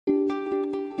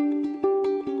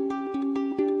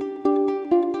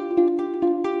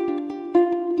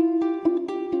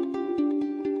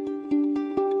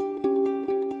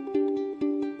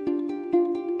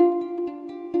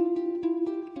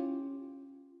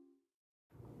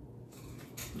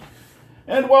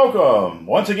And welcome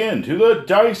once again to the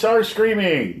Dice Are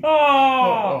Screaming.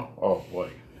 Oh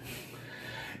boy.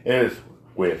 It is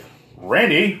with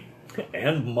Randy.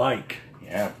 And Mike.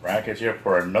 Yeah, back at you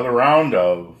for another round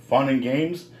of fun and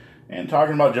games and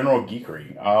talking about general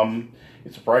geekery.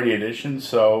 It's a Friday edition,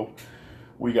 so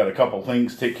we got a couple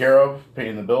things to take care of,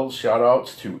 paying the bills. Shout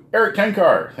outs to Eric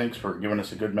Tenkar. Thanks for giving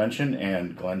us a good mention.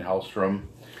 And Glenn Hellstrom,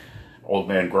 Old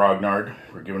Man Grognard,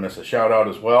 for giving us a shout out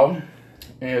as well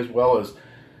as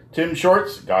Tim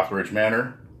Shorts, Gothridge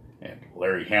Manor, and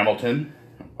Larry Hamilton,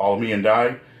 Follow Me and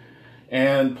Die,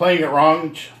 and Playing It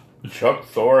Wrong, Chuck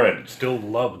Thorin. Still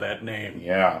love that name.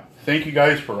 Yeah. Thank you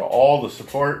guys for all the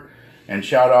support and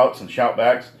shout outs and shout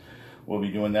backs. We'll be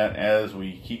doing that as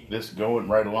we keep this going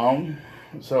right along.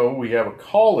 So we have a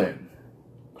call-in.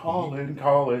 Call-in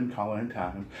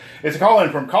time. It's a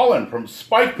call-in from Colin from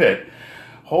Spike Pit.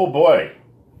 Oh boy.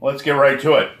 Let's get right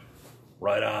to it.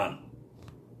 Right on.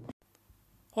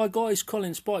 Hi guys,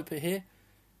 Colin Spike Pit here.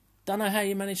 Don't know how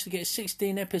you managed to get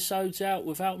 16 episodes out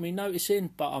without me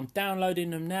noticing, but I'm downloading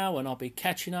them now and I'll be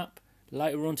catching up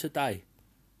later on today.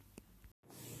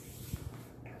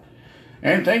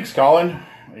 And thanks, Colin.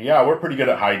 Yeah, we're pretty good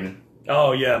at hiding.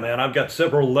 Oh yeah, man, I've got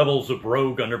several levels of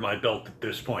rogue under my belt at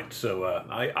this point, so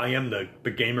I am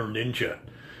the gamer ninja.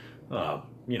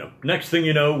 Next thing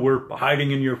you know, we're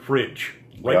hiding in your fridge,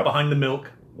 right behind the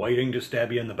milk, waiting to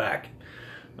stab you in the back.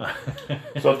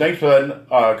 So thanks for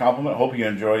that compliment. Hope you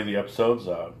enjoy the episodes.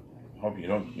 Hope you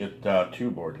don't get too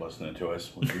bored listening to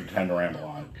us. We do tend to ramble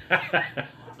on.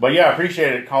 But yeah,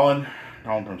 appreciate it, Colin.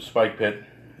 Colin from Spike Pit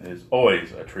is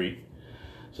always a treat.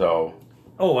 So.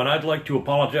 Oh, and I'd like to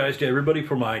apologize to everybody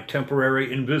for my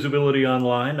temporary invisibility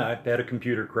online. I've had a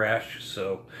computer crash,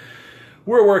 so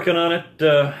we're working on it.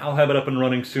 I'll have it up and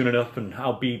running soon enough, and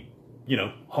I'll be,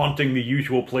 haunting the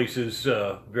usual places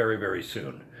very, very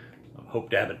soon. I hope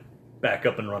to have it back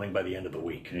up and running by the end of the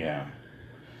week. Yeah.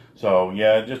 So,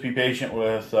 yeah, just be patient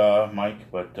with Mike,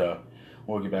 but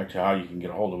we'll get back to how you can get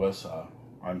a hold of us.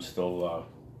 I'm still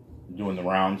doing the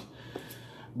rounds.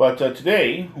 But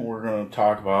today, we're going to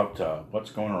talk about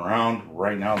what's going around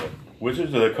right now. The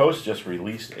Wizards of the Coast just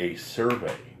released a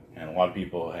survey, and a lot of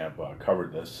people have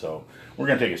covered this, so we're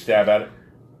going to take a stab at it.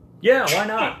 Yeah, why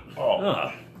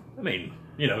not?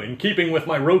 In keeping with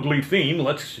my roguely theme,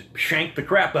 let's shank the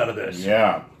crap out of this.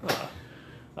 Yeah.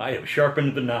 I have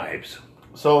sharpened the knives.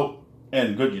 So,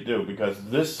 and good you do, because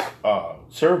this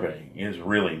survey is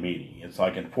really meaty. It's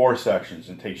like in 4 sections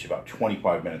and takes you about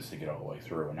 25 minutes to get all the way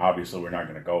through. And obviously we're not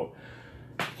going to go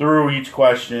through each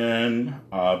question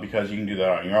because you can do that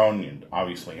on your own. You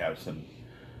obviously have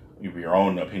your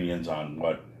own opinions on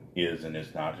what is and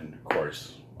is not, and of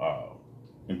course,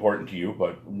 important to you.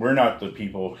 But we're not the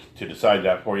people to decide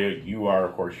that for you. You are,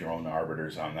 of course, your own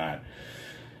arbiters on that.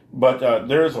 But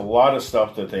there's a lot of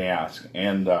stuff that they ask,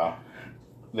 and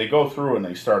they go through and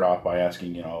they start off by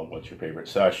asking, what's your favorite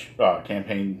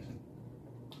campaign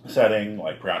setting,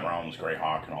 like Forgotten Realms,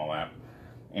 Greyhawk, and all that.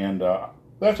 And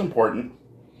that's important,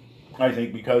 I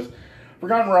think, because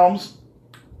Forgotten Realms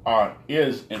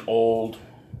is an old,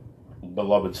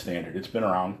 beloved standard. It's been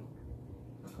around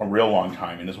a real long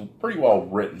time and is pretty well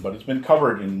written, but it's been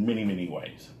covered in many, many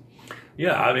ways.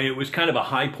 Yeah, it was kind of a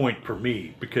high point for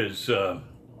me because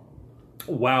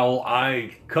while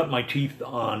I cut my teeth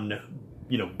on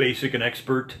basic and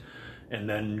expert, and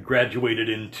then graduated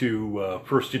into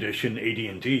first edition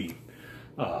AD&D,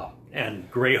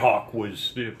 and Greyhawk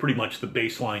was pretty much the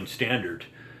baseline standard.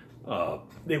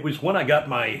 It was when I got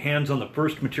my hands on the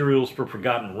first materials for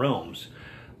Forgotten Realms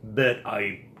that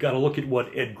I got a look at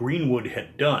what Ed Greenwood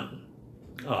had done,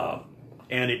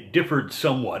 and it differed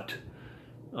somewhat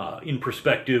in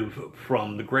perspective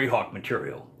from the Greyhawk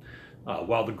material.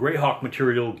 While the Greyhawk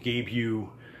material gave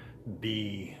you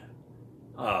the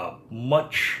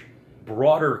much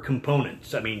broader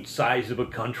components. Size of a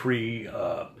country,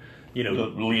 the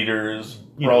leaders,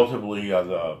 relatively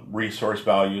the resource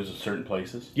values of certain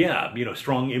places. Yeah,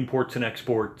 strong imports and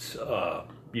exports,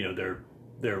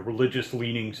 their religious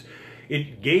leanings.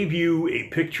 It gave you a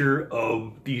picture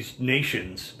of these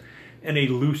nations and a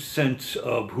loose sense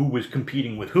of who was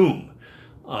competing with whom.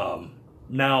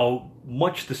 Now,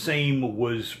 much the same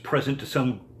was present to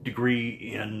some degree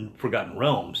in Forgotten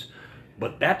Realms,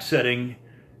 but that setting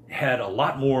had a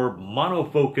lot more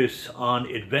monofocus on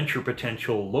adventure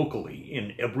potential locally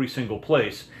in every single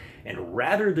place, and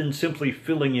rather than simply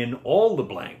filling in all the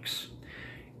blanks,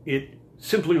 it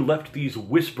simply left these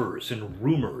whispers and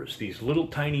rumors, these little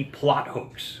tiny plot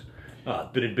hooks,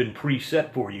 that had been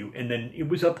preset for you, and then it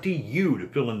was up to you to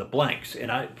fill in the blanks.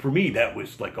 And for me, that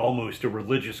was like almost a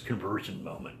religious conversion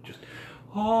moment. Just,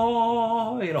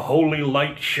 holy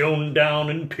light shone down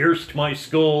and pierced my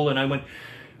skull, and I went,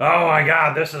 oh my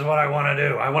God, this is what I want to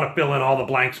do. I want to fill in all the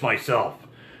blanks myself.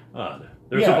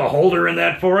 There's a beholder in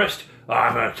that forest.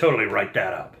 I'm going to totally write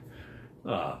that up.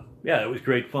 It was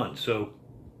great fun. So,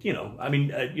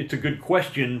 it's a good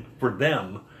question for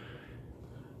them.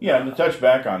 Yeah, and to touch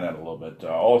back on that a little bit,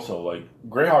 also, like,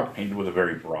 Greyhawk painted with a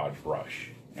very broad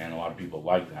brush, and a lot of people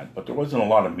like that, but there wasn't a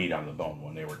lot of meat on the bone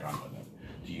when they were done with it,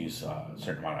 to use a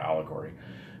certain amount of allegory.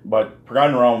 But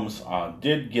Forgotten Realms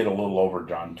did get a little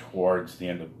overdone towards the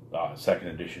end of second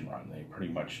edition run. They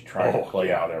pretty much tried to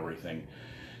play out everything.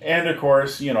 And, of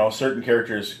course, certain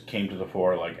characters came to the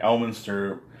fore, like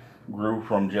Elminster grew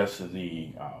from just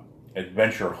the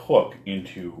adventure hook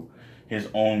into his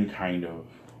own kind of...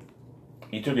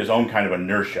 He took his own kind of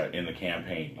inertia in the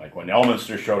campaign. Like when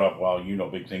Elminster showed up,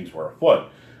 big things were afoot.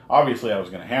 Obviously that was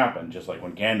going to happen, just like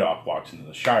when Gandalf walks into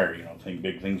the Shire,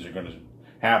 big things are going to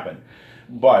happen.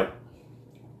 But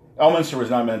Elminster was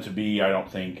not meant to be, I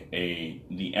don't think,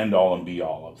 the end-all and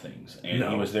be-all of things. And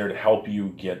he was there to help you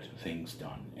get things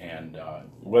done. And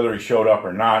whether he showed up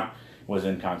or not was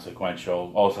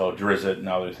inconsequential. Also, Drizzt and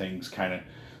other things kind of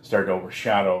started to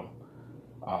overshadow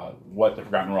what the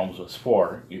Forgotten Realms was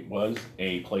for. It was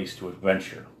a place to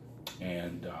adventure,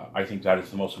 and I think that is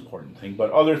the most important thing.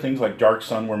 But other things like Dark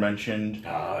Sun were mentioned,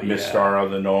 Mystara,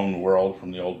 the known world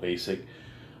from the old basic,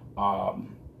 and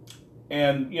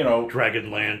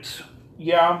Dragonlance.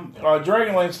 Yeah,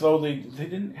 Dragonlance, though they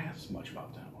didn't ask much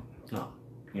about that one. No.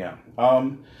 Yeah,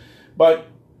 but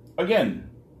again,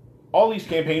 all these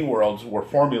campaign worlds were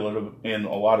formulative in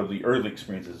a lot of the early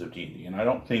experiences of D&D, and I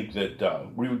don't think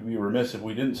that we would be remiss if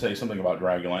we didn't say something about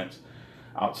Dragonlance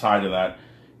outside of that,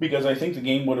 because I think the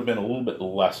game would have been a little bit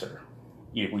lesser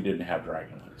if we didn't have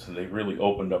Dragonlance. And they really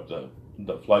opened up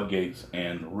the floodgates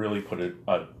and really put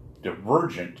a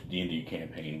divergent D&D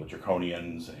campaign with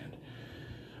Draconians and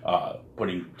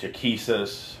putting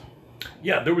Takesis.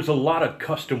 Yeah, there was a lot of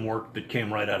custom work that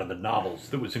came right out of the novels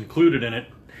that was included in it,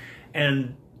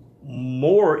 and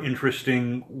more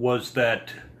interesting was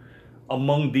that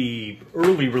among the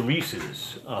early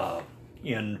releases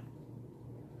in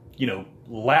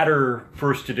latter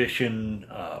first edition,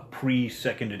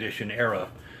 pre-second edition era,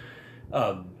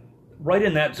 right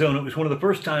in that zone, it was one of the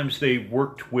first times they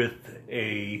worked with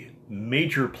a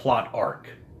major plot arc,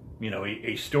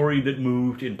 a story that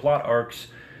moved in plot arcs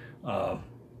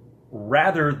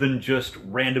rather than just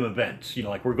random events,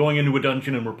 like we're going into a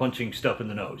dungeon and we're punching stuff in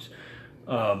the nose.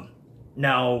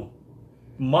 Now,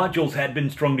 modules had been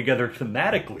strung together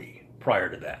thematically prior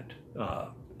to that,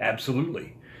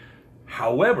 absolutely.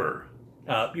 However,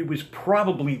 it was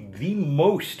probably the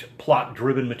most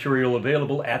plot-driven material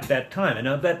available at that time,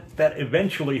 and that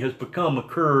eventually has become a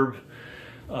curve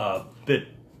that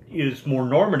is more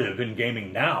normative in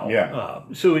gaming now. Yeah.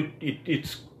 So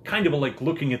it's kind of like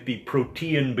looking at the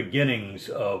protean beginnings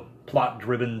of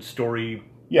plot-driven story.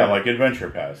 Yeah, like adventure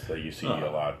paths that you see a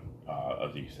lot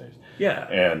of these days. Yeah.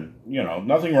 And,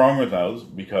 nothing wrong with those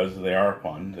because they are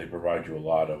fun. They provide you a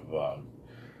lot of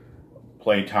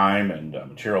play time and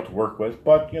material to work with,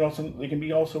 but, they can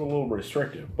be also a little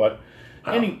restrictive. But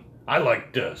I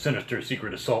liked Sinister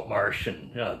Secret Assault Marsh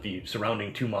and the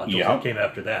surrounding two modules that came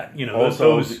after that.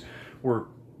 Those were...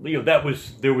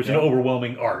 there was an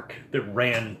overwhelming arc that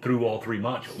ran through all three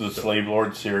modules. The Slave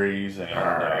Lord series, and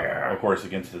of course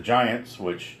Against the Giants,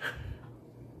 which...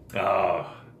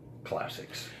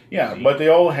 classics. Yeah, but they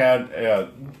all had...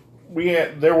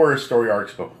 there were story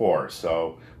arcs before,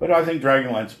 but I think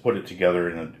Dragonlance put it together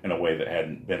in a way that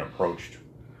hadn't been approached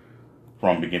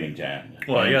from beginning to end.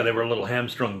 Well, yeah, they were a little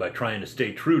hamstrung by trying to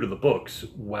stay true to the books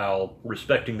while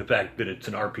respecting the fact that it's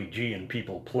an RPG and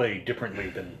people play differently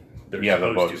than they're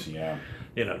supposed to. Yeah.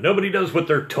 Nobody does what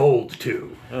they're told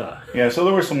to. Yeah, so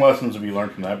there were some lessons to be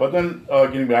learned from that. But then,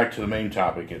 getting back to the main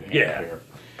topic at hand here,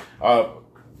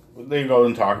 they go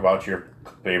and talk about your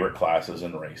favorite classes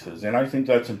and races. And I think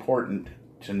that's important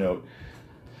to note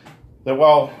that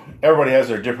while everybody has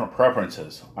their different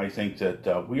preferences, I think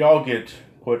that we all get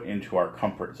put into our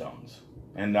comfort zones.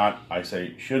 And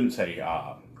shouldn't say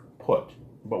put,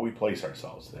 but we place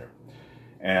ourselves there.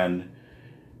 And...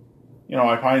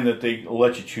 I find that they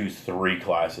let you choose 3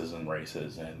 classes and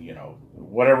races, and,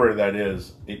 whatever that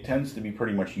is, it tends to be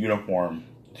pretty much uniform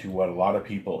to what a lot of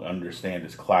people understand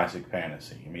as classic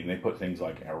fantasy. I mean, they put things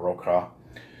like Aroka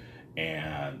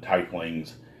and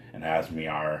Tieflings and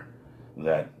Asmiar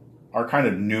that are kind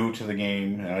of new to the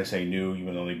game, and I say new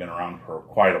even though they've been around for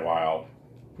quite a while.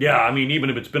 Yeah, I mean,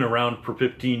 even if it's been around for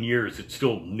 15 years, it's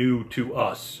still new to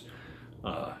us,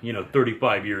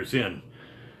 35 years in.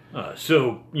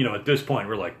 So, at this point,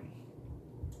 we're like,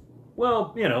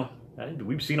 well,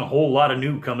 we've seen a whole lot of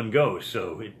new come and go,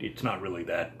 so it's not really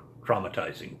that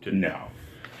traumatizing. No.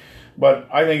 But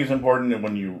I think it's important that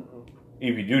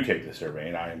if you do take the survey,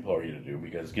 and I implore you to do,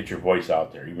 because get your voice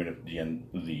out there, even if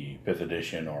the 5th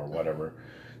edition or whatever,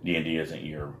 D&D isn't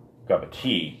your cup of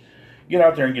tea, get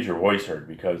out there and get your voice heard,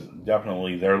 because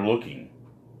definitely they're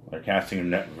casting a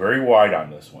net very wide on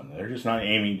this one. They're just not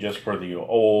aiming just for the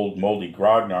old moldy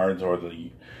grognards or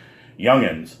the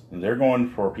youngins. They're going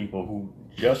for people who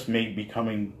just may be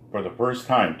coming for the first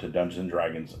time to Dungeons &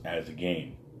 Dragons as a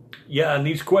game. Yeah, and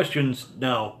these questions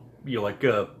now,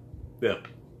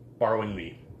 borrowing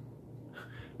the...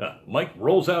 Mike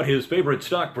rolls out his favorite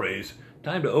stock phrase,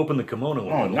 time to open the kimono.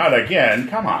 Oh, not again.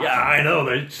 Come on. Yeah, I know.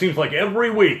 It seems like every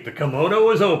week the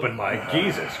kimono is open, Mike.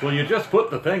 Jesus. Will you just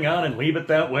put the thing on and leave it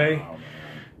that way? Oh,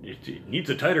 It needs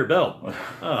a tighter belt.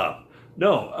 A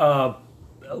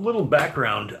little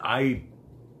background. I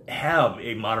have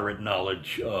a moderate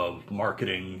knowledge of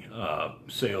marketing,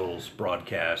 sales,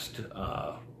 broadcast,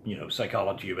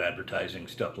 psychology of advertising,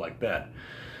 stuff like that.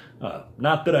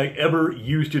 Not that I ever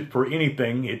used it for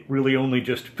anything. It really only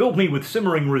just filled me with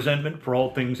simmering resentment for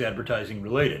all things advertising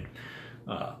related.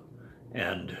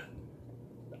 And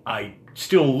I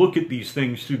still look at these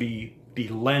things through the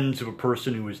lens of a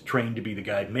person who is trained to be the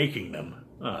guy making them,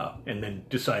 and then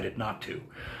decided not to.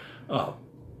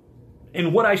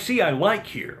 And what I see I like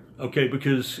here, okay,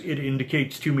 because it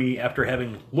indicates to me, after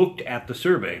having looked at the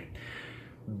survey,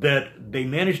 that they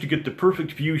managed to get the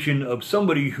perfect fusion of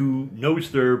somebody who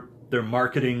knows their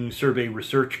marketing, survey,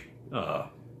 research,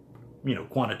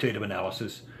 quantitative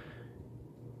analysis,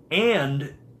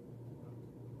 and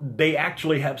they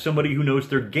actually have somebody who knows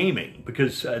their gaming,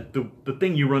 because the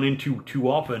thing you run into too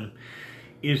often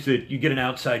is that you get an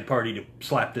outside party to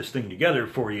slap this thing together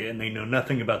for you, and they know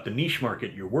nothing about the niche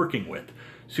market you're working with.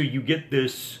 So you get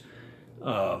this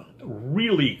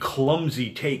really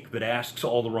clumsy take that asks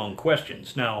all the wrong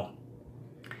questions. Now,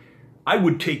 I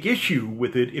would take issue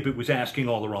with it if it was asking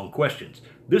all the wrong questions.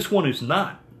 This one is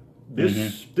not.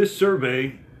 This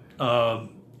survey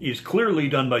is clearly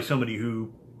done by somebody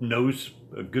who knows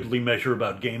a goodly measure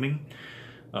about gaming.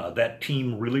 That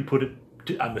team really put it...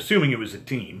 I'm assuming it was a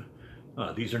team.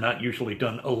 These are not usually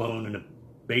done alone in a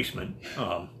basement.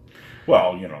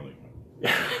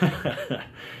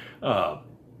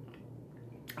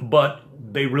 But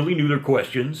they really knew their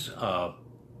questions.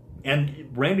 And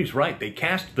Randy's right. They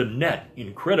cast the net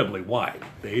incredibly wide.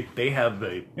 They have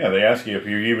a... Yeah, they ask you if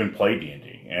you even play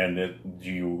D&D. And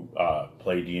do you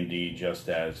play D&D just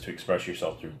as to express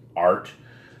yourself through art,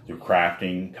 through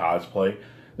crafting, cosplay?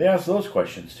 They ask those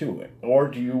questions too. Or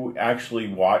do you actually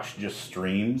watch just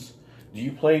streams? Do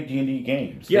you play D&D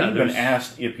games? Yeah, they even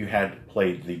asked if you had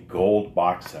played the gold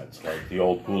box sets, like the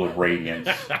old Pool of Radiance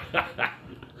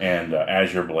and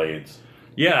Azure Blades.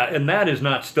 Yeah, and that is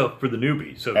not stuff for the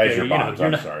newbies. Okay? Azure Bonds,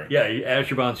 sorry. Yeah,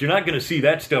 Azure Bonds. You're not going to see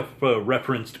that stuff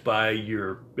referenced by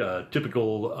your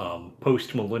typical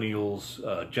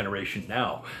post-millennials generation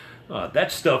now.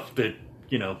 That's stuff that,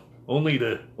 only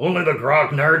the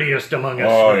grognardiest among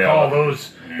us call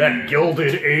those that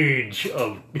gilded age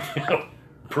of...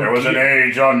 There was an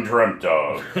age undreamt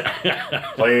of,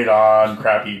 played on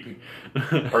crappy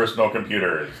personal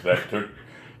computers that took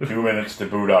 2 minutes to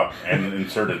boot up and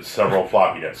inserted several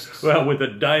floppy disks. Well, with a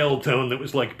dial tone that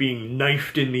was like being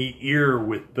knifed in the ear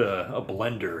with a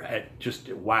blender.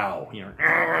 Wow.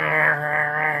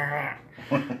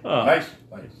 Nice.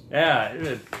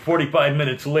 Yeah, 45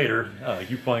 minutes later,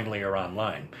 you finally are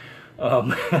online.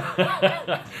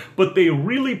 But they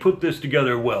really put this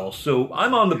together well. So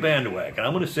I'm on the bandwagon.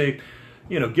 I'm going to say,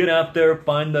 get out there,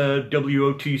 find the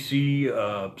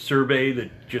WOTC survey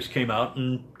that just came out,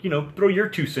 and throw your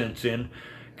 2 cents in.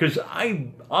 Because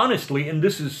I honestly, and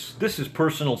this is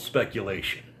personal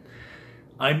speculation,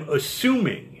 I'm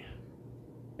assuming,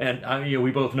 and we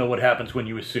both know what happens when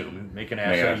you assume, make an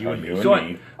ass out of you and me. So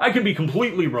I could be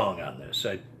completely wrong on this.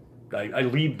 I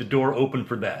leave the door open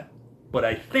for that. But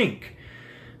I think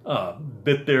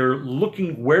that they're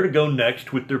looking where to go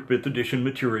next with their 5th edition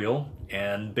material,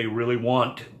 and they really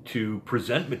want to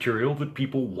present material that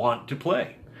people want to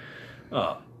play.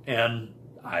 And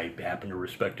I happen to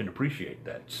respect and appreciate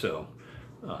that. So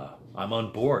I'm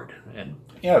on board. And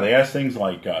yeah, they ask things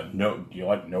like, do you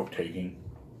like note-taking?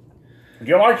 Do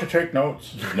you like to take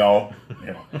notes? No.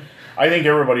 I think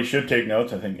everybody should take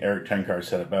notes. I think Eric Tenkar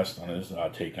said it best on his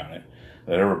take on it,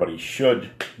 that everybody should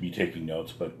be taking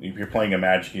notes. But if you're playing a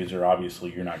magic user,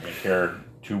 obviously you're not going to care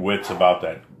two wits about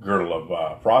that girdle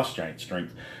of frost giant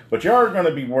strength, but you are going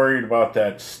to be worried about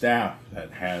that staff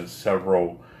that has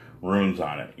several runes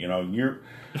on it. You're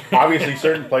obviously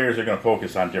certain players are going to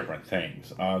focus on different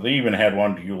things. They even had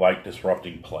one, do you like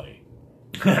disrupting play?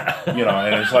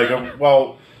 And it's like,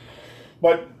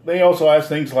 but they also ask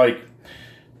things like,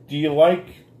 do you like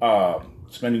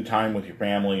spending time with your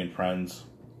family and friends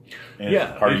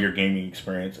as part of your gaming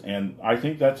experience? And I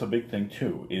think that's a big thing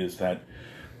too, is that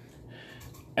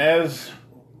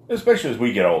especially as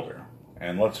we get older,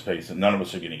 and let's face it, none of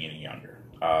us are getting any younger.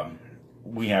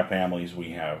 We have families,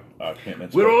 we have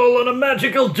commitments. We're all on a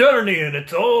magical journey, and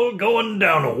it's all going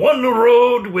down one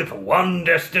road with one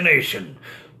destination.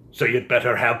 So you'd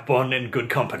better have fun and good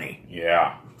company.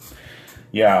 Yeah,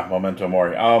 memento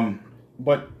mori.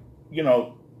 But,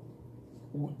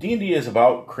 D&D is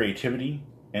about creativity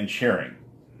and sharing.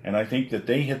 And I think that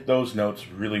they hit those notes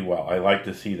really well. I like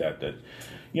to see that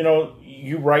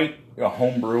you write a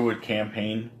homebrew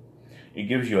campaign, it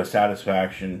gives you a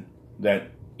satisfaction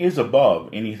that is above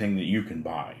anything that you can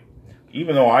buy.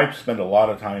 Even though I've spent a lot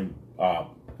of time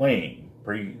playing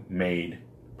pre-made,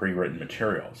 pre-written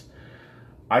materials,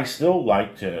 I still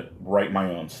like to write my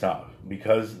own stuff,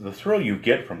 because the thrill you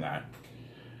get from that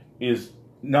is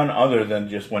none other than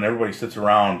just when everybody sits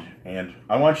around, and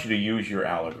I want you to use your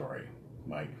allegory,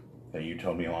 Mike, that you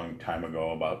told me a long time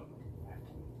ago about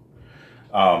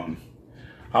how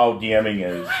DMing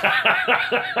is.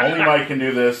 Only Mike can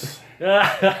do this.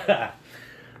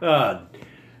 All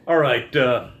right.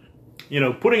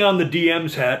 Putting on the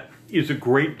DM's hat is a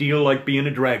great deal like being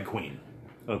a drag queen.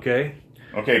 Okay?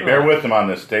 Okay, bear with him on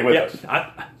this. Stay with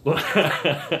us.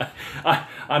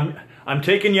 I'm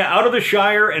taking you out of the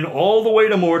Shire and all the way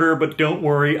to Mordor, but don't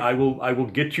worry, I will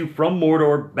get you from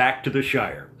Mordor back to the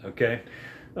Shire. Okay?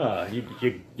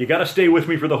 You got to stay with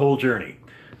me for the whole journey.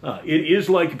 It is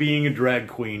like being a drag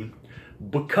queen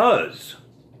because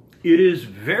it is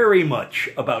very much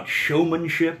about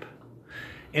showmanship,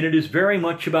 and it is very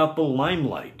much about the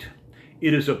limelight.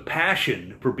 It is a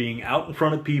passion for being out in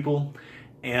front of people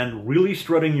and really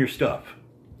strutting your stuff.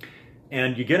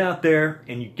 And you get out there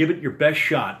and you give it your best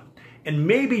shot, and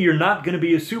maybe you're not going to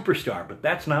be a superstar, but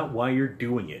that's not why you're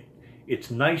doing it.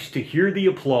 It's nice to hear the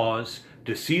applause,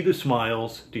 to see the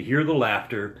smiles, to hear the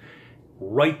laughter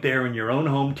right there in your own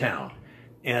hometown.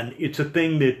 And it's a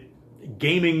thing that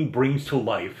gaming brings to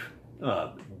life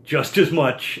just as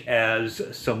much as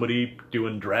somebody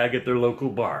doing drag at their local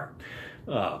bar.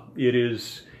 It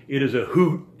is a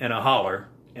hoot and a holler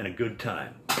and a good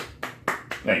time.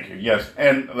 Thank you. Yes,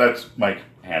 and that's Mike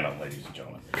Hanna, ladies and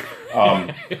gentlemen.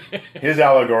 His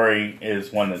allegory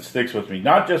is one that sticks with me,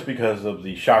 not just because of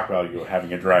the shock value of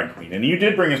having a drag queen. And you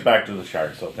did bring us back to the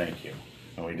Shire, so thank you.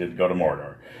 And we did go to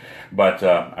Mordor. But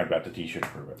I've got the t-shirt to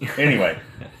prove it. Anyway,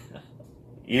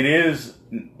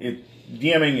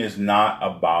 DMing is not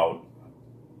about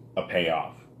a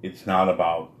payoff. It's not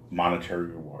about monetary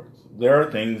rewards. There are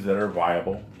things that are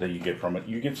viable that you get from it.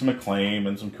 You get some acclaim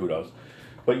and some kudos,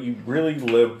 but you really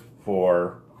live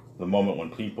for the moment when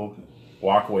people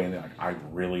walk away and they're like, I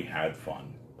really had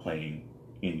fun playing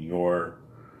in your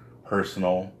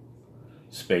personal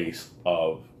space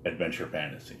of adventure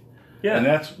fantasy. Yeah. And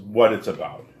that's what it's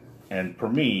about. And for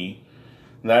me,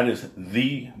 that is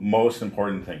the most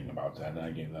important thing about that. And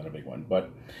I gave that a big one. But,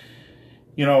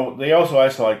 they also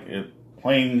ask,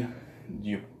 playing,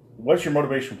 what's your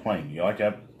motivation for playing? Do you like to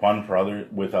have fun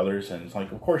with others? And it's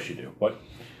like, of course you do. But,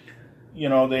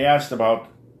 they asked about,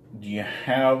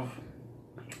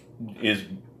 is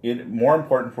it more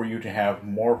important for you to have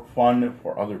more fun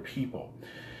for other people?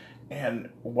 And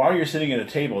while you're sitting at a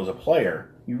table as a player,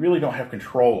 you really don't have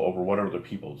control over what other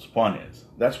people's fun is.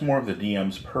 That's more of the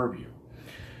DM's purview.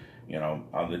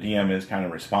 The DM is kind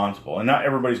of responsible. And not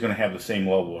everybody's going to have the same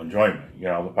level of enjoyment.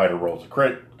 The fighter rolls a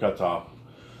crit, cuts off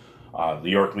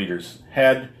the orc leader's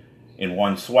head in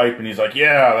one swipe, and he's like,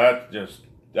 yeah,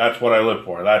 that's what I live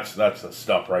for. That's the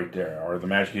stuff right there. Or the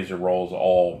magic user rolls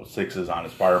all sixes on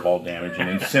his fireball damage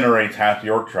and incinerates half the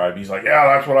orc tribe. He's like,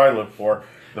 yeah, that's what I live for.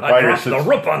 The I dropped the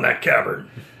rope on that cavern.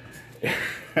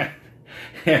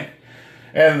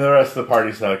 And the rest of the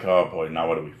party's like, oh boy, now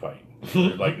what do we fight?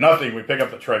 Like, nothing, we pick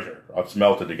up the treasure. Let's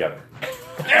melt it together.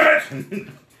 Damn it!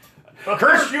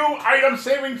 Curse you, item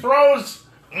saving throws!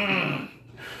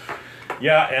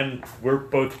 Yeah, and we're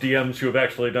both DMs who have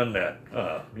actually done that.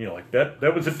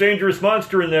 That was a dangerous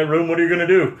monster in that room, what are you going to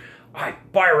do? I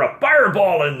fire a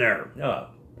fireball in there!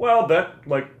 That,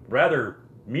 rather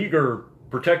meager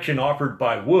protection offered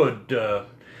by wood,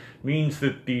 means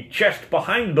that the chest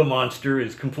behind the monster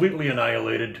is completely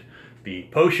annihilated, the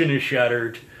potion is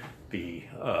shattered, the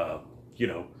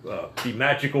the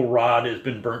magical rod has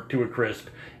been burnt to a crisp,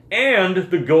 and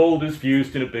the gold is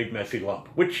fused in a big messy lump.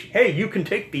 Which, hey, you can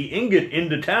take the ingot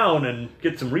into town and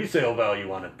get some resale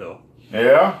value on it, though.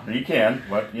 Yeah, you can,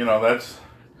 but that's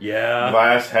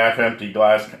glass half empty,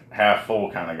 glass half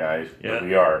full kind of guys that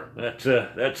we are. That's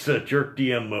jerk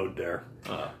DM mode there.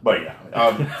 But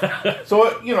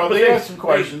so they asked some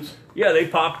questions. They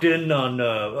popped in on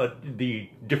the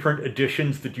different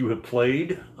editions that you have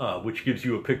played, which gives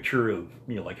you a picture of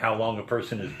like how long a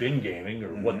person has been gaming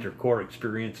or what their core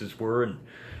experiences were, and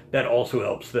that also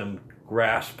helps them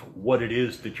grasp what it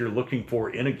is that you're looking for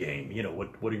in a game.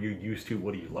 What are you used to?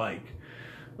 What do you like?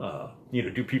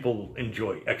 Do people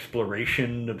enjoy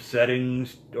exploration of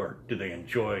settings, or do they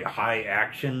enjoy high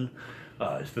action?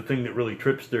 Is the thing that really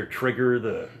trips their trigger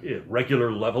the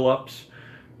regular level ups,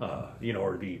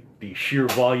 or the sheer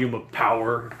volume of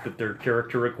power that their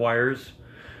character requires,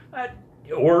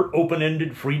 or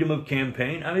open-ended freedom of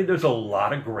campaign? I mean, there's a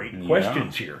lot of great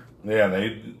questions here. Yeah,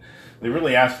 they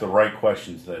really asked the right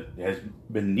questions that has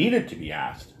been needed to be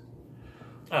asked.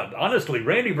 Honestly,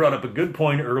 Randy brought up a good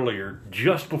point earlier,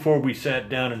 just before we sat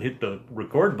down and hit the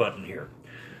record button here.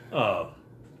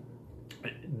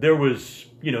 There was,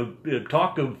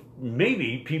 talk of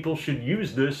maybe people should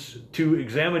use this to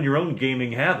examine your own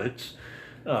gaming habits.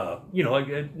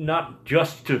 Not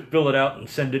just to fill it out and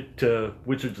send it to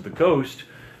Wizards of the Coast,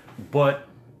 but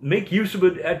make use of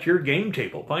it at your game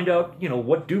table. Find out,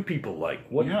 what do people like?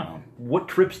 What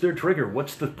trips their trigger?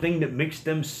 What's the thing that makes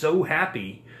them so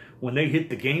happy when they hit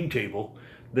the game table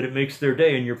that it makes their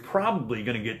day? And you're probably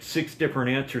going to get 6 different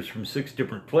answers from 6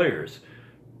 different players.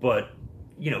 But,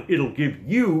 it'll give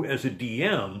you as a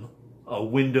DM a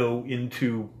window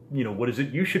into, what is it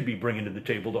you should be bringing to the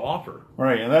table to offer.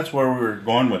 Right, and that's where we were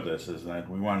going with this, is that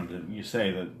we wanted to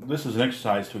say that this is an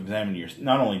exercise to examine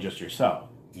not only just yourself,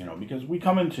 because we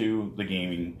come into the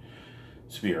gaming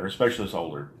sphere, especially us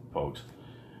older folks,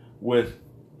 with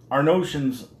our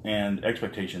notions and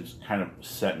expectations kind of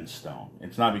set in stone.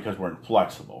 It's not because we're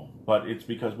inflexible, but it's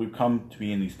because we've come to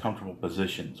be in these comfortable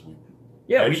positions. We've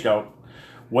edged out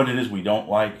what it is we don't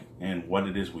like and what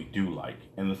it is we do like.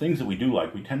 And the things that we do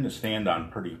like, we tend to stand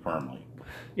on pretty firmly.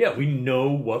 Yeah, we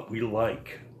know what we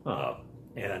like.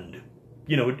 And,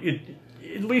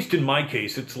 at least in my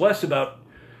case, it's less about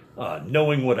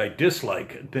knowing what I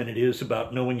dislike than it is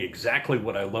about knowing exactly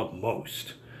what I love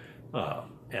most.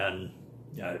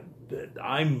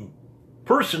 I'm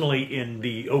personally in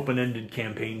the open-ended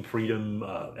campaign freedom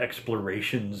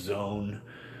exploration zone.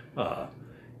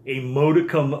 A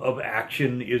modicum of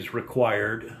action is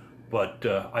required, but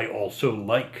I also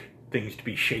like things to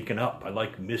be shaken up. I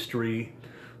like mystery,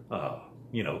 an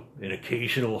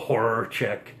occasional horror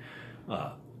check.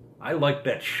 I like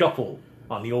that shuffle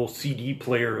on the old CD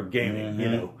player of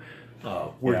gaming,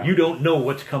 where you don't know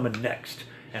what's coming next.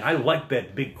 And I like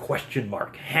that big question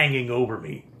mark hanging over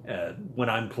me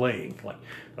when I'm playing. Like,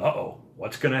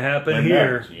 what's going to happen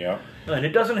here? Yeah. And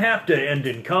it doesn't have to end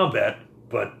in combat,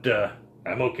 but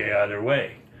I'm okay either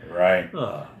way. Right.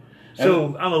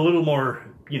 So I'm a little more,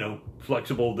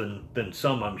 flexible than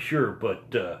some, I'm sure.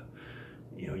 But,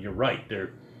 you're right.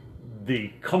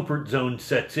 The comfort zone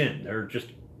sets in. There are just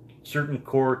certain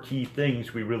core key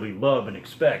things we really love and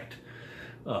expect.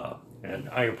 And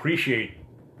I appreciate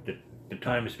the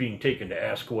time is being taken to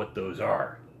ask what those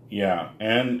are. Yeah,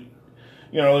 and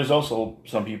there's also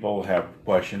some people have a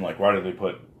question like, why do they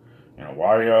put,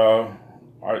 why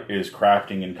is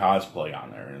crafting and cosplay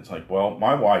on there? And it's like, well,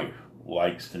 my wife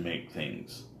likes to make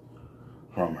things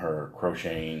from her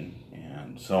crocheting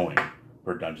and sewing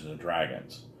for Dungeons and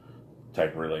Dragons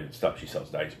type related stuff. She sells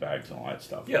dice bags and all that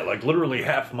stuff. Yeah, like literally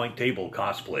half my table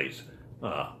cosplays.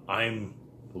 I'm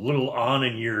a little on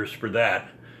in years for that.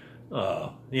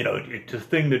 It's a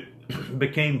thing that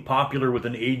became popular with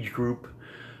an age group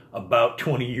about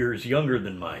 20 years younger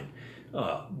than mine.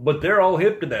 But they're all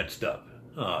hip to that stuff.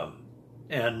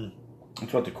 And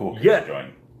that's what the cool kids are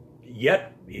doing.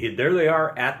 Yet, there they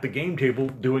are at the game table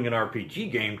doing an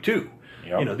RPG game too.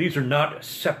 Yep. These are not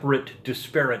separate,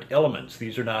 disparate elements.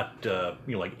 These are not,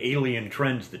 like alien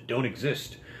trends that don't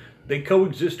exist. They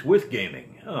coexist with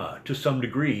gaming to some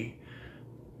degree.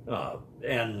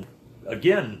 And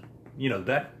again,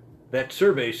 that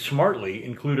survey smartly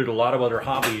included a lot of other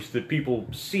hobbies that people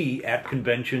see at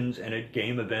conventions and at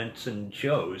game events and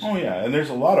shows. Oh yeah, and there's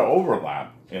a lot of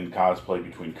overlap in cosplay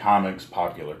between comics,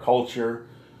 popular culture,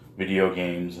 video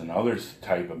games, and other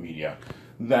type of media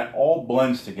that all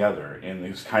blends together in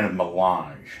this kind of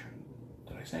melange.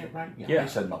 Did I say it right? Yeah. I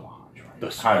said melange, right?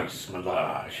 The spice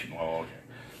melange. Oh, okay.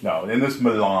 No, in this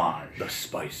melange. The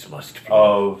spice must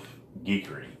flow. Of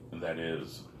geekery that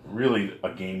is really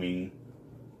a gaming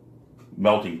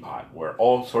melting pot where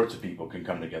all sorts of people can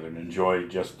come together and enjoy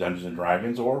just Dungeons and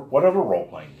Dragons or whatever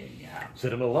role-playing game you have. Is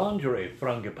it a melange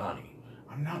frangipani?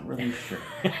 I'm not really sure.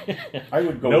 I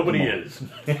would go. Nobody is.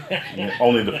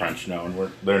 Only the French know,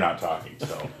 and they're not talking.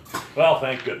 So, well,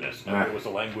 thank goodness. No, there was a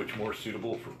language more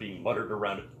suitable for being muttered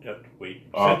around it.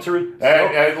 Censored.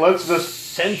 Let's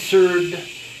just censored.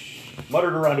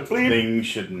 Muttered around it. Please. Things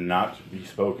should not be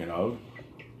spoken of.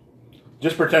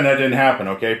 Just pretend that didn't happen,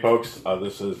 okay, folks?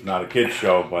 This is not a kid's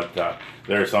show, but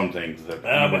there are some things that.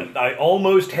 But I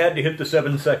almost had to hit the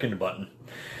 7-second button.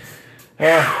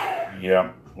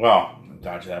 Yeah. Well.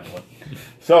 Dodge that one.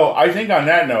 So I think on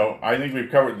that note, I think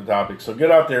we've covered the topic. So get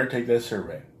out there, take that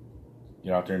survey.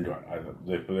 Get out there and do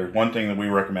it. There's one thing that we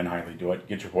recommend highly: do it.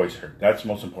 Get your voice heard. That's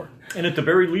most important. And at the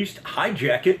very least,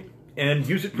 hijack it and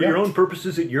use it for your own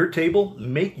purposes at your table.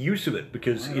 Make use of it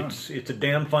because it's a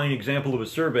damn fine example of a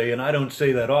survey, and I don't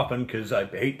say that often because I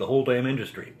hate the whole damn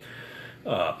industry.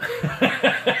 Yeah,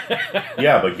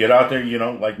 but get out there,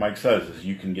 like Mike says, is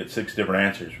you can get 6 different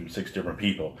answers from 6 different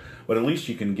people, but at least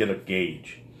you can get a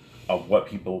gauge of what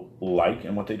people like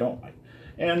and what they don't like.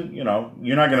 And, you're not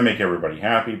going to make everybody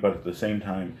happy, but at the same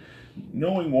time,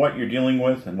 knowing what you're dealing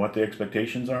with and what the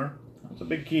expectations are, that's a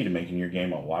big key to making your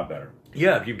game a lot better.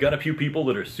 Yeah, if you've got a few people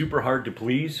that are super hard to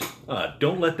please,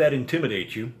 don't let that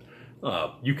intimidate you.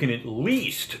 You can at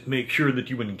least make sure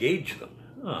that you engage them,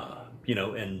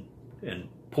 and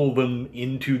pull them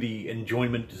into the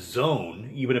enjoyment zone,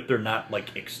 even if they're not,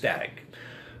 ecstatic.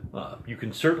 You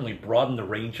can certainly broaden the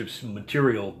range of some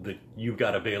material that you've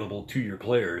got available to your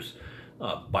players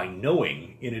by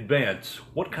knowing in advance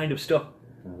what kind of stuff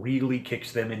really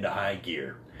kicks them into high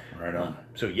gear. Right on.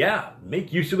 So yeah,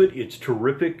 make use of it. It's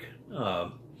terrific.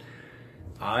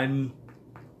 I'm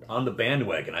on the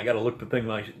bandwagon. I got to look it up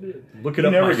myself. You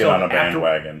never get on a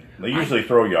bandwagon. They usually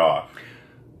throw you off.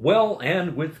 Well,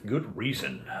 and with good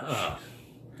reason.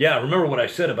 Yeah, remember what I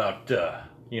said about,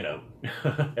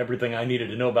 everything I needed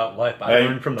to know about life I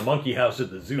learned from the monkey house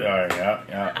at the zoo.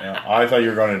 Yeah. I thought you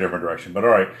were going a different direction. But all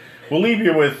right, we'll leave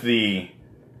you with the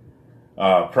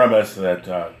premise that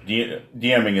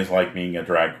DMing is like being a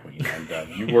drag queen.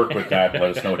 And you work with that,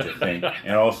 let us know what you think.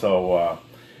 And also,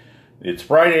 it's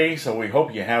Friday, so we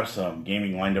hope you have some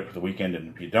gaming lined up for the weekend.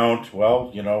 And if you don't,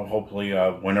 well, hopefully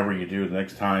whenever you do the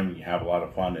next time, you have a lot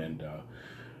of fun. And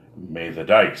may the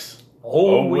dice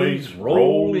always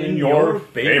roll in your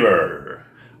favor.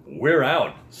 We're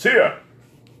out. See ya.